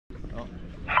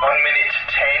minute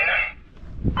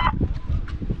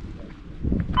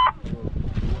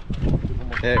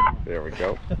 10. Hey, there we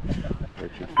go.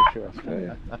 Richard Fisher,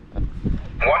 Australia. 1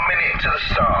 minute to the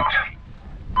start.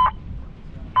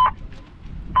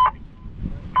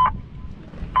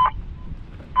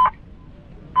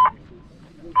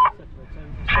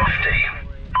 50.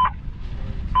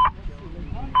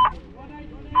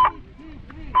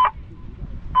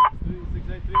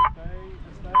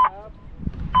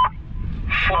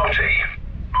 40.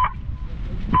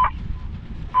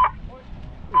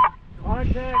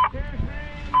 Contact 2-3.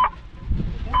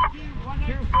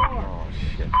 Oh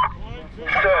shit.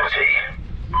 30.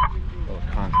 Little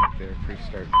contact there,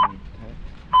 pre-start contact.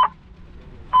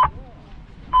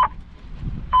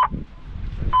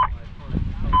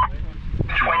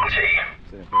 20.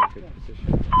 It's in a very good position.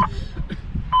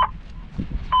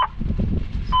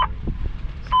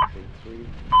 683.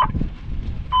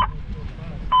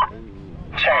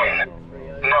 10,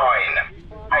 9,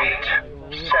 8,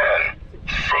 7,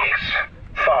 6,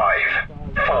 5,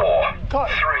 4,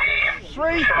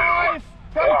 3, 3-5.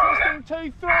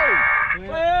 Protesting 2-3.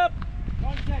 Flip.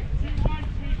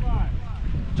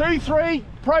 2-3.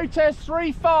 Protest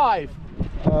 3-5.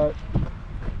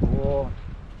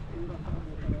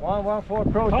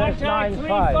 114 protest Contact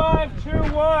 9-5.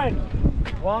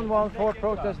 3-5-2-1. 114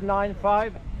 protest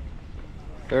 9-5.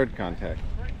 Third contact.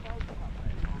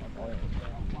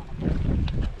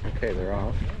 Okay, they're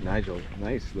off. Nigel,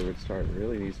 nice leeward start.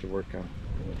 Really needs to work on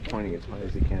pointing as high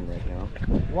as he can right now.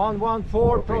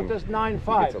 114 protest He gets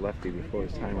a 9-5. lefty before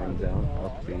his time runs out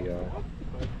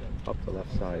up the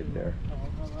left side there.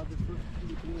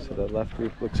 So the left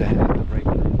group looks ahead. The right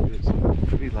group is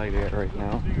pretty light air right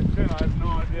now. I have no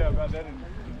idea about that.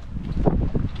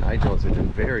 Nigel's in a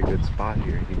very good spot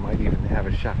here. He might even have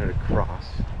a shot at a cross,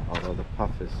 although the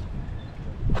puff is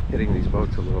hitting these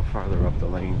boats a little farther up the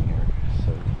lane here.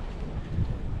 So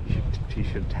he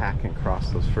should tack and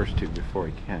cross those first two before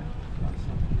he can.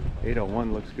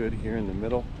 801 looks good here in the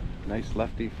middle. Nice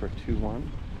lefty for 2-1.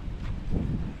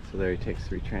 So there he takes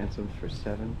 3 transoms for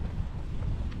 7.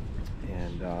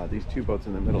 And these two boats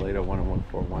in the middle, 801 and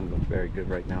 141, look very good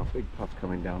right now. Big puff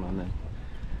coming down on them.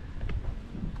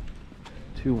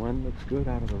 2-1 looks good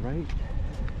out of the right.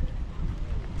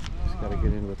 Just got to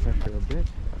get into the pressure a bit.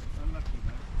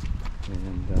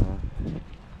 And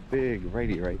big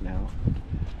righty right now.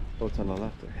 Boats on the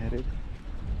left are headed.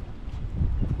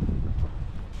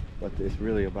 But it's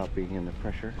really about being in the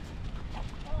pressure.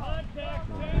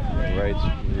 The right's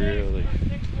really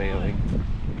failing.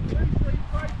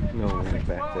 No wind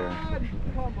back there.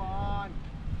 Come on.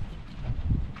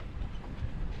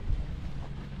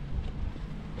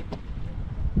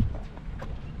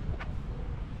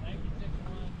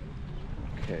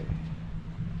 Okay.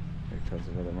 There comes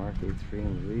another mark, 8-3 in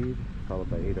the lead, followed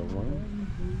by 801.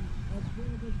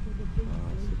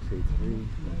 683,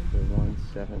 141,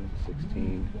 7,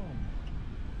 16,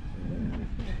 and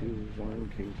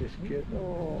 2-1. Can you just get.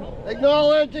 Oh.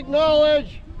 Acknowledge,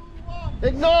 acknowledge,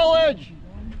 acknowledge.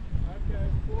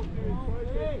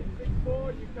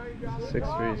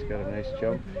 6-3's got a nice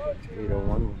jump.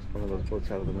 801 was one of those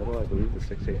boats out of the middle, I believe, the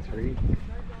 683.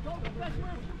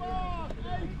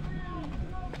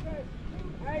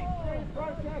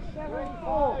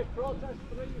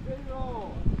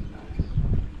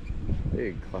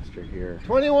 Big cluster here.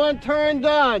 21 turn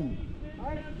done.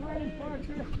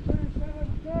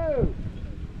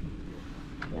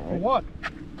 For what?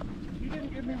 You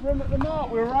didn't give me room at the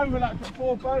mark. We were overlapped at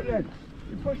 4 boat lengths.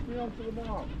 You pushed me onto the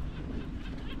mark.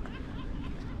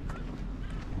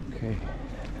 Okay.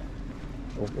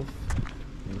 Over.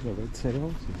 There's a red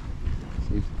sail.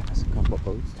 So you pass a couple of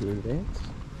boats to advance.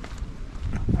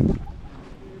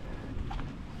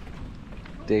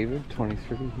 David,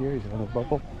 23 here, he's on the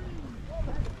bubble.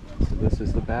 So this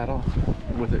is the battle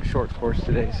with a short course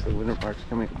today, so the winter mark's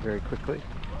coming up very quickly.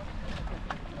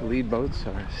 The lead boats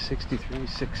are 63,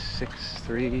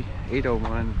 663,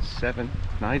 801, 7,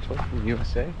 Nigel from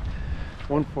USA,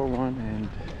 141, and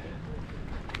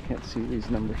can't see these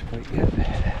numbers quite yet.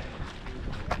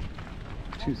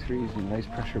 2 3s and nice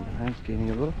pressure behind,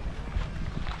 gaining a little.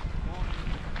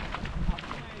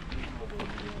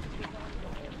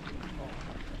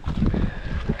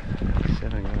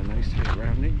 Seven got a nice tight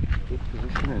rounding, good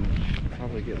position, and should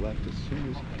probably get left as soon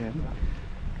as he can.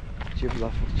 Jib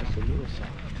left is just a little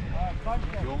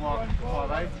soft. Your mark,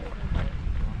 5-8.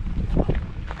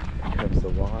 Here comes the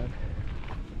wad.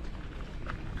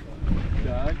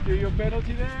 Don't do your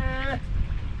penalty there.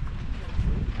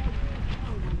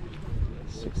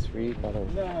 6-3, got a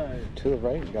No. to the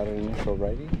right, got an initial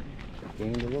righty,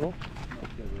 gained a little.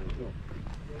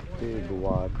 Big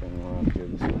wad going around here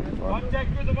this way. Contact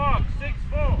with the mark,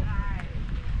 6-4.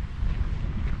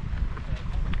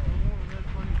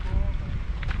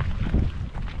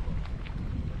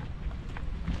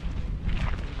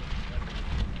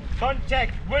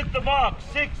 Contact with the mark,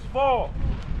 6-4.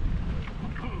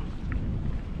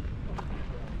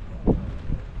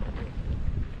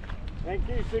 Thank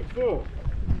you, 6-4.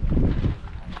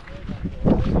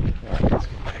 Alright, let's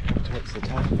get back up towards the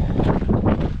top.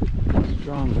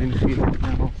 Strong wind feeding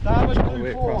now. Starboard All the way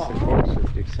across the course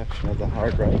with the exception of the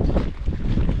hard right.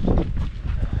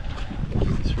 The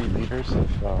 3 leaders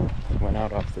have went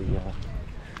out off the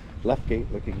left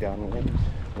gate looking downwind,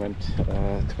 went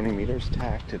 20 meters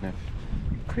tacked, and have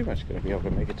pretty much going to be able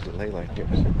to make it to the ley line here.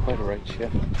 So quite a right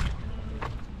shift.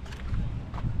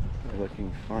 They're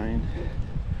looking fine.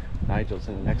 Nigel's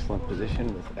in an excellent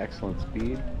position with excellent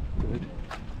speed. Good.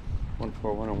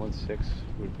 141 and 16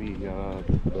 would be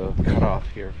the cutoff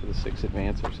here for the 6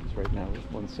 advancers. Since right now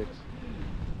it's 16,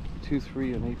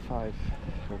 23 and 85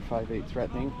 or 58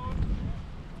 threatening.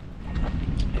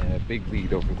 And a big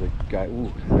lead over the guy.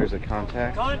 Ooh, there's a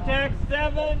contact. Contact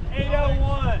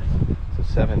 7-801. So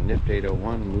 7 nipped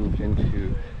 801, moved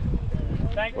into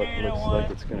Thank what you, looks 801. like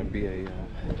it's going to be a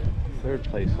 3rd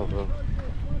place, although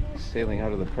sailing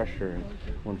out of the pressure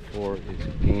and 14 is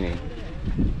gaining.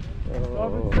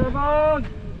 Oh,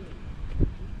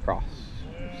 cross,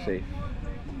 safe.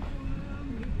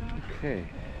 Okay.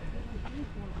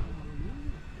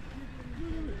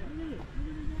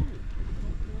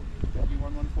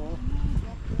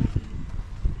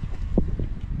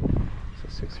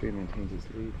 So 6-3 maintains his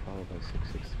lead, followed by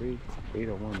 6-6-3.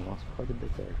 801 lost quite a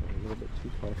bit there, got a little bit too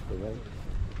far to the right.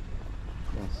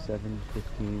 Now 7,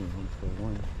 15, and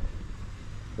 141.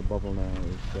 The bubble now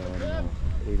is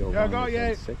 801 Yeah, I got is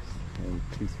you. on 6th, and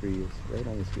 2-3 is right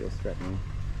on his heels threatening.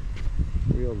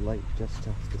 Real light just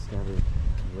off the starboard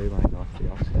ley line off the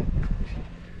offset.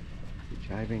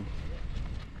 Jiving.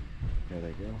 There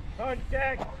they go.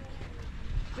 Contact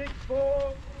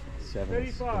 6-4. 7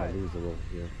 is going 35. to lose a little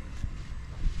here.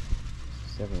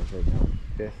 7 is right now in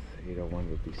 5th. 801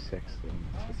 would be 6th, and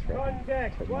it's a threatening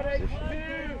Contact type of position.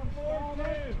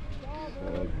 182.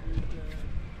 So,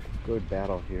 good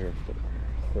battle here for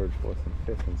 3rd, 4th, and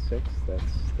 5th, and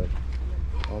 6th.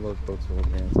 All those boats will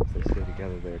advance if they stay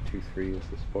together there. 2-3 is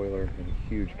the spoiler, and a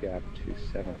huge gap to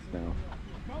 7th now.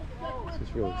 This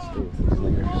is really still with these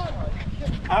leaders.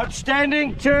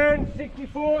 Outstanding turn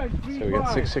 64 and 35. So we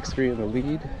got 6-6-3 in the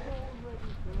lead.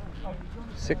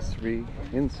 6-3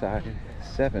 inside.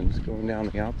 7's going down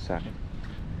the outside,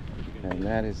 and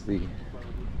that is the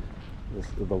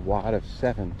wad of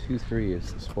 7. 2-3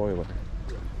 is the spoiler.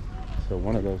 So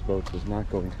one of those boats is not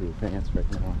going to advance right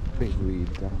now. Big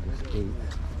lead down to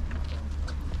 8th.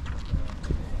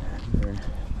 And they're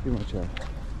pretty much a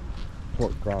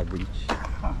port grog reach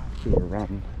to a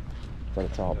run, but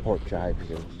it's all port jive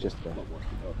here. It's just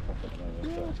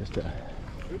a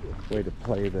way to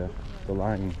play the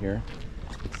line here.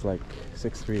 It's like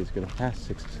 6-3 is going to pass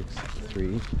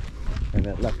 6-6-3, and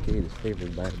that left gate is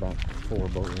favored by about 4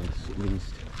 boat lengths at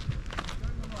least.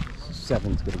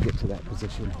 7's going to get to that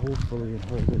position, hopefully, and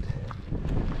hold it.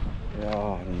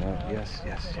 Oh, no, yes,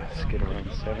 get around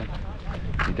 7.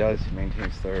 He does, he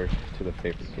maintains 3rd to the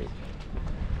favored gate.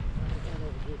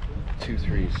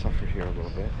 2-3 suffered here a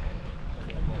little bit.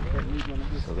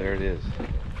 So there it is.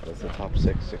 That's the top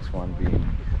 6, 6-1 being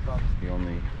the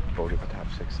only boat of the top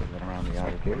 6 that went around the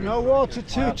outer gate. No water, He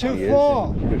is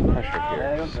 224. in good pressure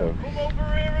here, so Come over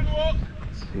here and look.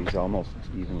 he's almost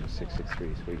even with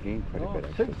 6-6-3, so he gained quite a bit.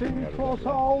 Actually, 16 coming out of close that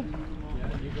run. hold.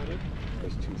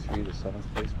 There's 2-3, the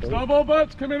 7th place boat. Snowball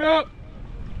boats coming up.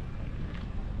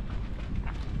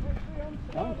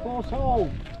 One close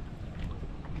hold.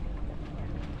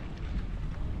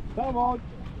 Starboard.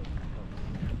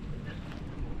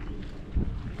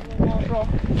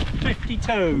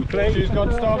 52, please. She's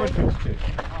got starboard 52.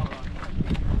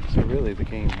 So really the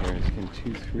game here is can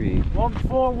 2-3.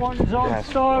 141's on Past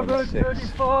starboard, 16.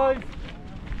 35.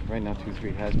 Right now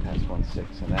 2-3 has passed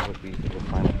 1-6, and that would be the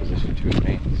final position to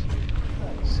advance.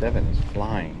 7 is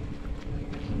flying.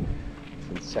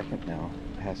 It's in 2nd now,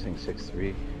 passing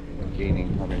 6-3 and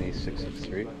gaining underneath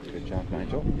 6-6-3. Good job,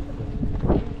 Nigel.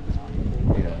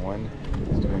 801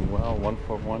 is doing well.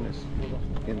 141 is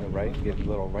in the right, getting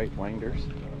little right winders,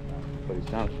 but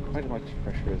he's not quite as much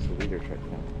pressure as the leaders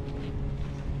right now.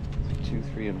 So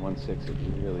 2-3 and 1-6 is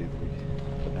really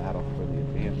the battle for the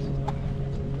advance.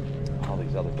 All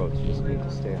these other boats just need to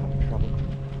stay out of trouble.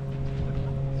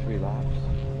 3 laps.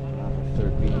 We're on the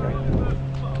 3rd beat right now.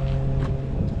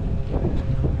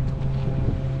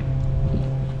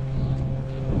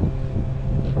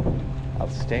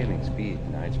 Outstanding. outstanding speed,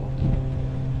 Nigel.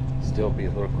 Still be a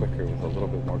little quicker with a little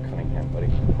bit more Cunningham, buddy,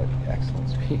 but excellent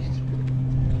speed.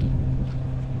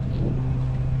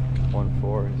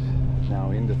 1-4 is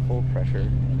now into full pressure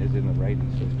and is in the righty,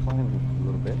 so he's climbing a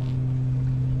little bit.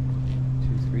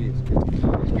 2-3 is good.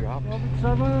 He's dropped.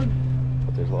 7.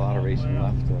 But there's a lot of racing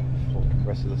left. The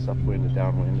rest of this upwind, a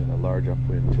downwind, and a large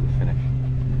upwind to the finish.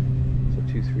 So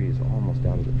 2-3 is almost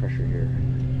out of the pressure here.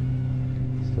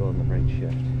 Still in the right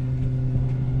shift.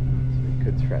 So he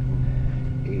could threaten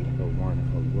 8-01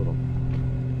 a little.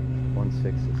 1-6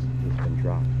 has been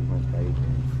dropped. He went right, and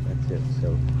that's it.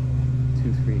 So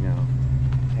 2-3 now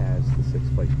has the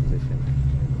 6th place position,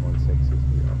 and 1-6 is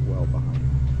well behind.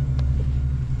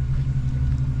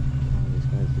 These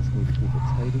guys just need to keep it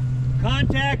tidy.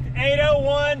 Contact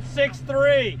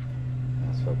 80163.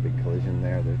 So a big collision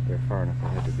there. They're far enough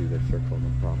ahead to do their circle, no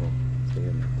problem. Stay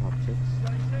in the top 6.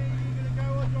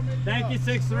 Thank you,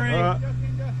 63. All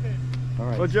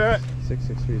right. Roger.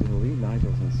 663 is in the lead.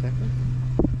 Nigel's in second.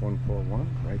 141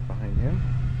 right behind him.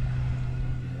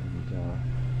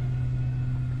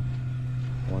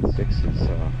 And 1-6 is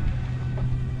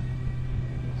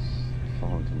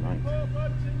fallen to 9th.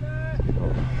 Let's go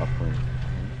upwind.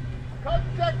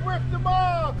 Contact with the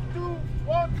mark.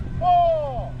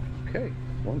 214. Okay,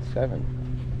 1-7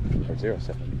 or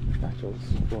 0-7. Nigel's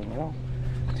going well.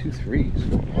 2-3 is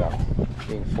going well.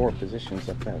 Gained 4 positions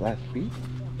up that last beat.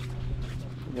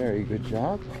 Very good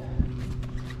job.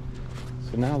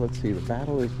 So now let's see. The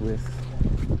battle is with.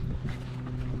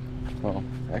 Well,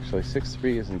 actually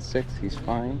 6-3 is in 6th. He's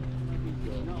fine.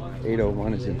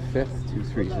 8-01 is in 5th.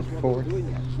 2-3 is in 4th.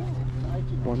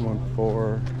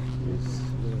 1-1-4 is.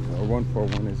 Or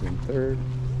 1-4-1 is in 3rd.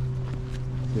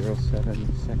 0-7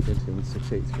 second, and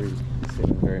 6-8-3 is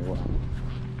sailing very well.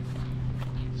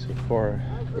 So for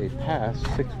a pass,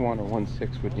 6-1 or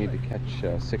 1-6 would need to catch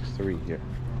 6-3 here.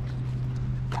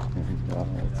 And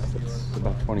it's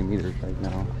about 20 meters right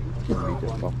now. It's going to be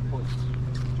difficult.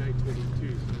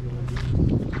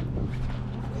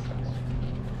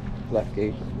 Left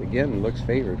gate again looks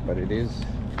favored, but it is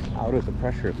out of the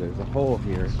pressure. There's a hole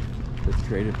here that's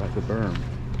created by the berm.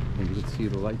 And you can see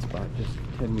the light spot just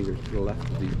 10 meters to the left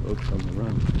of these boats on the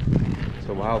run.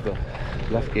 So while the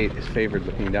left gate is favored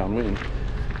looking downwind,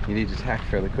 you need to tack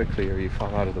fairly quickly or you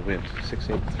fall out of the wind.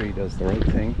 683 does the right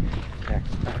thing,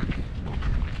 tacks back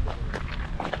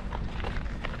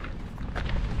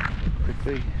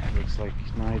quickly. It looks like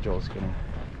Nigel's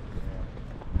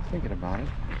thinking about it,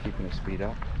 keeping his speed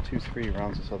up. 2-3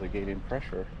 rounds this other gate in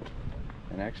pressure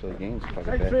and actually gains quite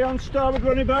a bit. 3 on starboard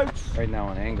running boats. Right now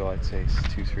on angle, I'd say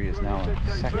 2-3 is now in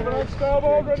second. On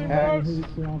starboard running Tags.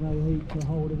 boats.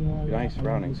 Nice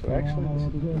rounding. So actually,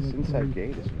 this inside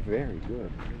gate is very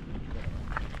good.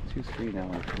 2-3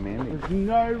 now in commanding. There's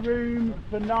no room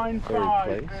for 9-5. 3rd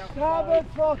place. Starboard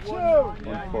for 2.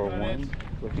 1-4-1.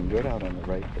 Looking good out on the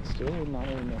right, but still not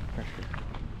enough pressure.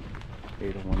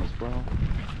 8-01 as well.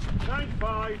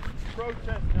 9-5.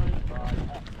 Protest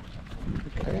 9-5.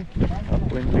 Okay,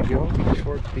 upwind we go,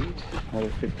 short beat, another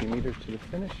 50 meters to the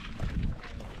finish.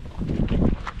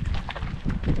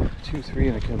 2-3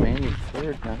 in a commanding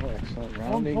 3rd now, excellent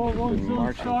rounding. He's been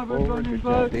marching forward, good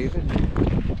job David.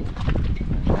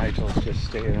 And Nigel's just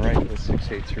staying right with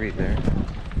 683 there.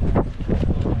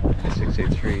 And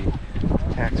 683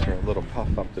 tacks for a little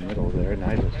puff up the middle there.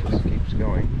 Nigel just keeps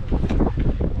going.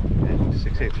 And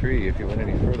 683, if he went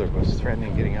any further, was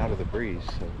threatening getting out of the breeze.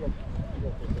 So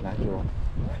Nigel,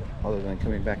 other than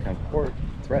coming back on port,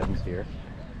 threatens here.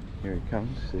 Here he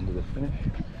comes into the finish.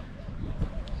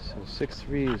 So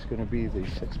 6-3 is going to be the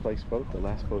 6th place boat, the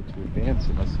last boat to advance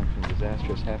unless something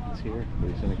disastrous happens here,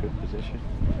 but he's in a good position.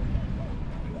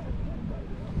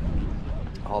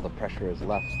 All the pressure is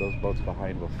left, so those boats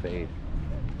behind will fade.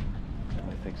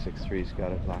 I think 6-3's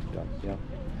got it locked up. Yep.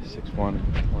 6-1,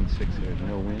 1-6, there's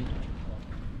no wind.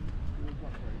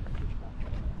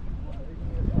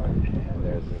 And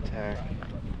there's the attack.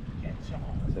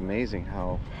 It's amazing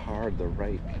how hard the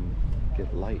right can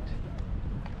get light.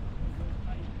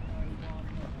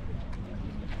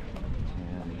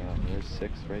 And there's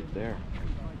 6 right there.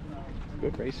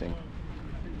 Good racing.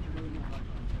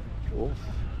 Wolf,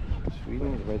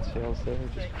 Sweden, the red sails there,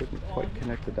 just couldn't quite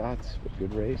connect the dots, but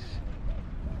good race.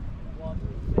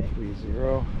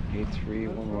 3-0,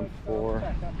 8-3,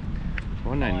 1-1-4,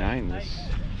 1-9-9 was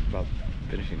about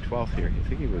finishing 12th here. I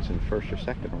think he was in 1st or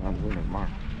 2nd around the winning mark.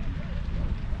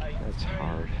 That's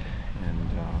hard. And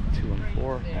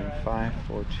 2-1-4, 9-5,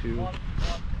 4-2,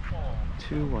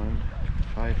 2-1,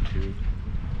 5-2,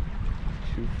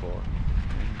 2-4,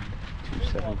 and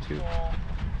 2-7-2.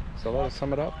 So that'll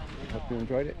sum it up. Hope you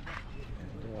enjoyed it.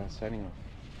 And signing off.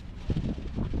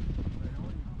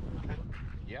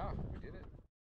 Yeah.